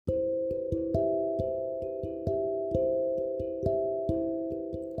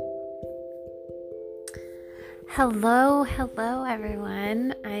Hello,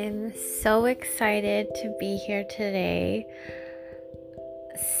 everyone. I'm so excited to be here today.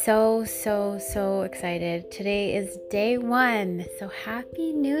 So excited. Today is day one. So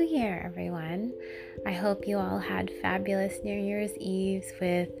happy New Year, everyone. I hope you all had fabulous New Year's Eves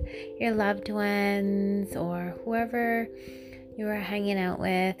with your loved ones or whoever you were hanging out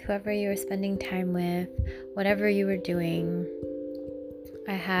with, whoever you were spending time with, whatever you were doing.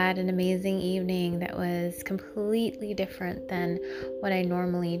 I had an amazing evening that was completely different than what I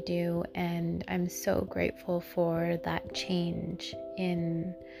normally do, and I'm so grateful for that change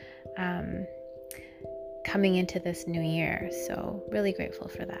in coming into this new year. So, really grateful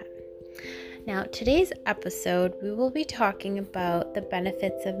for that. Now, today's episode, we will be talking about the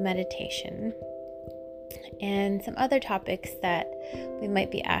benefits of meditation and some other topics that we might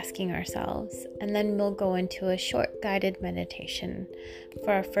be asking ourselves. And then we'll go into a short guided meditation.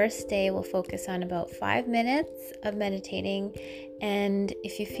 For our first day, we'll focus on about 5 minutes of meditating. And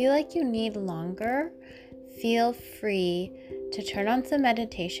if you feel like you need longer, feel free to turn on some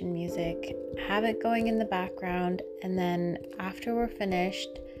meditation music, have it going in the background, and then after we're finished,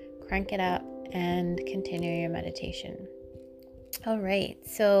 crank it up and continue your meditation. All right,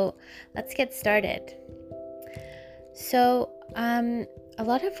 so let's get started. So, a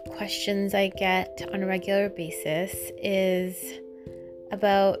lot of questions I get on a regular basis is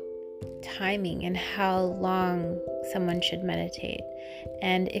about timing and how long someone should meditate,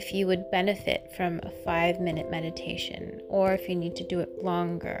 and if you would benefit from a 5-minute meditation, or if you need to do it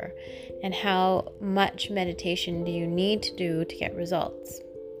longer, and how much meditation do you need to do to get results.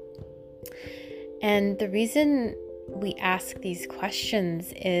 And the reason we ask these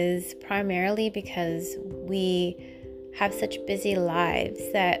questions is primarily because we have such busy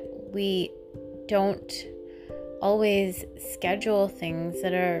lives that we don't always schedule things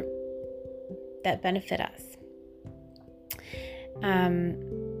that benefit us.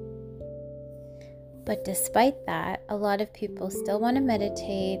 But despite that, a lot of people still want to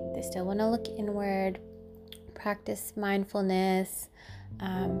meditate, they still want to look inward, practice mindfulness,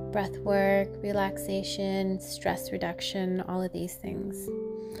 breath work, relaxation, stress reduction, all of these things.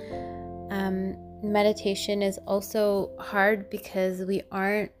 Meditation is also hard because we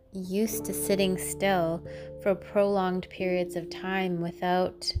aren't used to sitting still for prolonged periods of time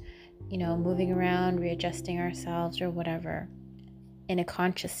without, moving around, readjusting ourselves or whatever in a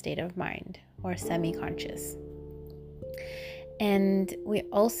conscious state of mind or semi-conscious. And we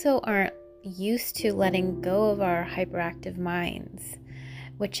also aren't used to letting go of our hyperactive minds,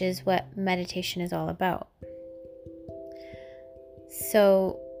 which is what meditation is all about.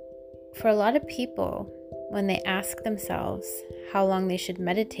 So for a lot of people, when they ask themselves how long they should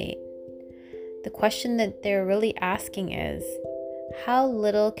meditate, the question that they're really asking is, how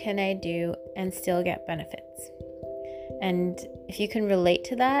little can I do and still get benefits? And if you can relate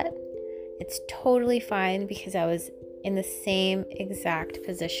to that, it's totally fine, because I was in the same exact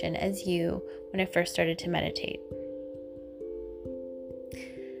position as you when I first started to meditate.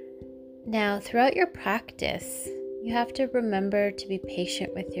 Now, throughout your practice, you have to remember to be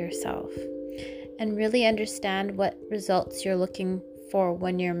patient with yourself and really understand what results you're looking for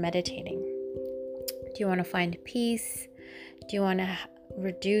when you're meditating. Do you want to find peace? Do you want to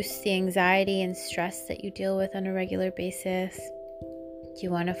reduce the anxiety and stress that you deal with on a regular basis? Do you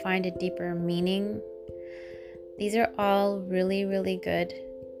want to find a deeper meaning? These are all really, really good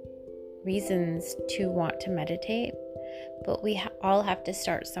reasons to want to meditate, but we all have to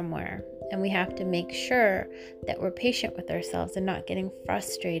start somewhere. And we have to make sure that we're patient with ourselves and not getting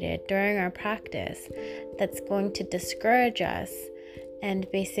frustrated during our practice that's going to discourage us and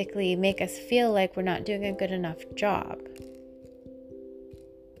basically make us feel like we're not doing a good enough job.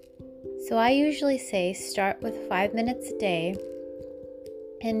 So I usually say start with 5 minutes a day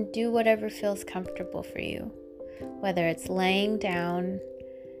and do whatever feels comfortable for you, whether it's laying down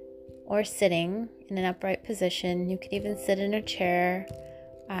or sitting in an upright position. You could even sit in a chair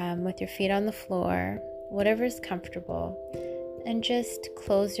with your feet on the floor, whatever is comfortable, and just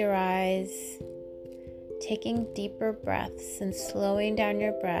close your eyes, taking deeper breaths and slowing down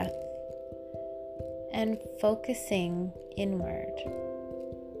your breath and focusing inward.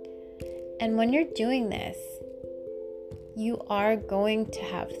 And when you're doing this, you are going to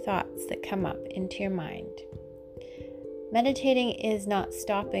have thoughts that come up into your mind. Meditating is not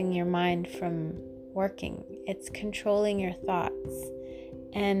stopping your mind from working. It's controlling your thoughts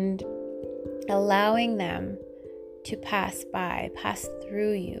and allowing them to pass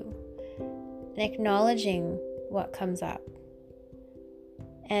through you, and acknowledging what comes up.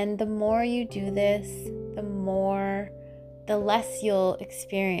 And the more you do this, the less you'll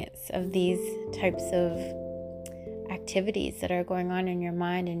experience of these types of activities that are going on in your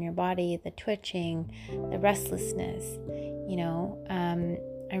mind and your body, the twitching, the restlessness.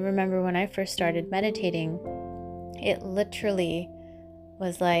 I remember when I first started meditating, it literally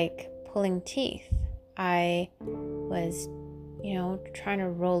was like pulling teeth. I was, trying to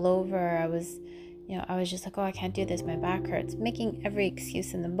roll over. I was just like, oh, I can't do this. My back hurts, making every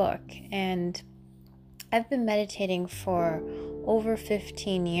excuse in the book. And I've been meditating for over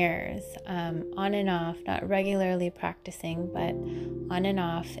 15 years, on and off, not regularly practicing, but on and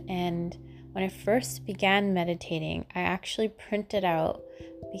off. And when I first began meditating, I actually printed out,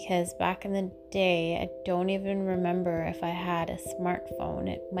 because back in the day, I don't even remember if I had a smartphone.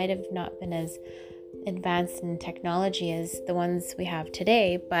 It might have not been as advanced in technology as the ones we have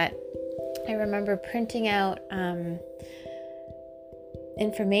today, but I remember printing out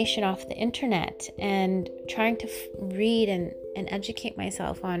information off the internet and trying to read and educate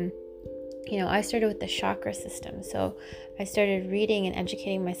myself on, I started with the chakra system. So I started reading and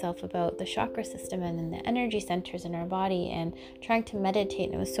educating myself about the chakra system and then the energy centers in our body, and trying to meditate.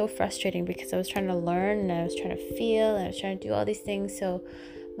 And it was so frustrating because I was trying to learn and I was trying to feel and I was trying to do all these things. So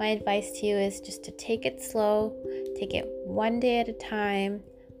my advice to you is just to take it slow, take it one day at a time.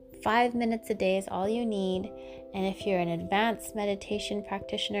 5 minutes a day is all you need. And if you're an advanced meditation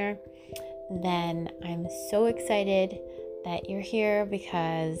practitioner, then I'm so excited that you're here,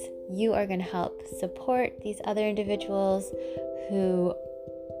 because you are going to help support these other individuals who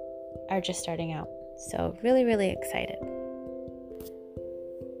are just starting out. So really, really excited.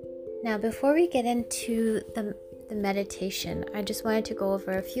 Now, before we get into the meditation, I just wanted to go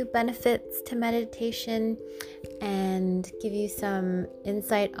over a few benefits to meditation and give you some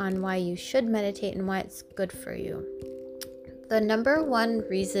insight on why you should meditate and why it's good for you. The number one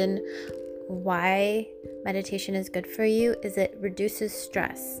reason why meditation is good for you is it reduces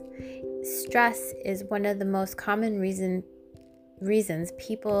stress. Stress is one of the most common reasons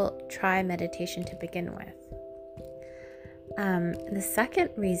people try meditation to begin with. The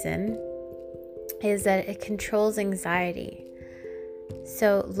second reason is that it controls anxiety.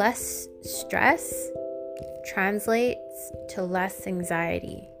 So less stress translates to less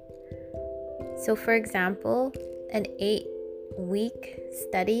anxiety. So for example, an 8-week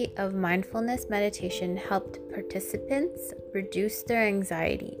study of mindfulness meditation helped participants reduce their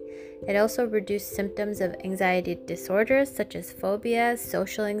anxiety. It also reduced symptoms of anxiety disorders such as phobias,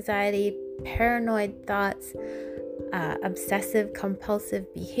 social anxiety, paranoid thoughts, obsessive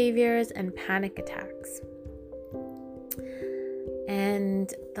compulsive behaviors, and panic attacks.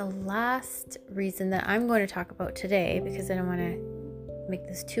 And the last reason that I'm going to talk about today, because I don't want to make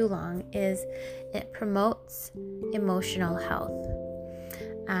this too long, is it promotes emotional health.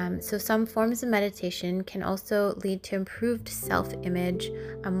 So some forms of meditation can also lead to improved self-image,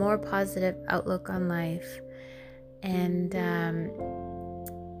 a more positive outlook on life. And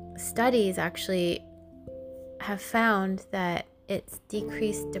studies actually have found that it's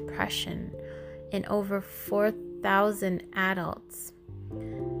decreased depression in over 4,000 adults.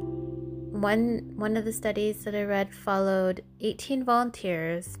 One of the studies that I read followed 18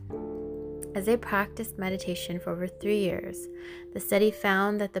 volunteers as they practiced meditation for over 3 years. The study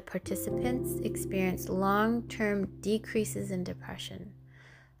found that the participants experienced long-term decreases in depression.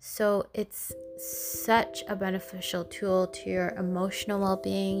 So it's such a beneficial tool to your emotional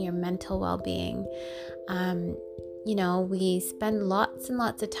well-being, your mental well-being. We spend lots and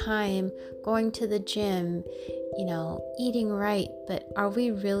lots of time going to the gym, eating right, but are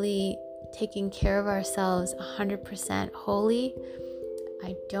we really taking care of ourselves 100% wholly?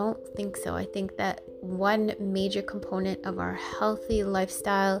 I don't think so. I think that one major component of our healthy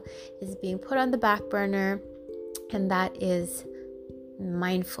lifestyle is being put on the back burner, and that is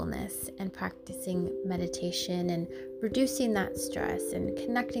mindfulness and practicing meditation and reducing that stress and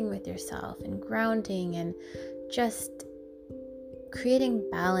connecting with yourself and grounding and just creating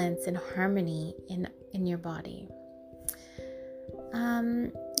balance and harmony in your body.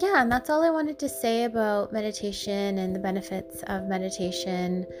 And that's all I wanted to say about meditation and the benefits of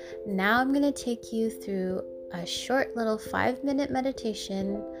meditation. Now I'm going to take you through a short little 5-minute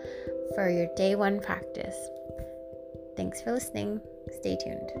meditation for your day 1 practice. Thanks for listening. Stay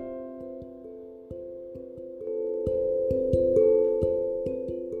tuned.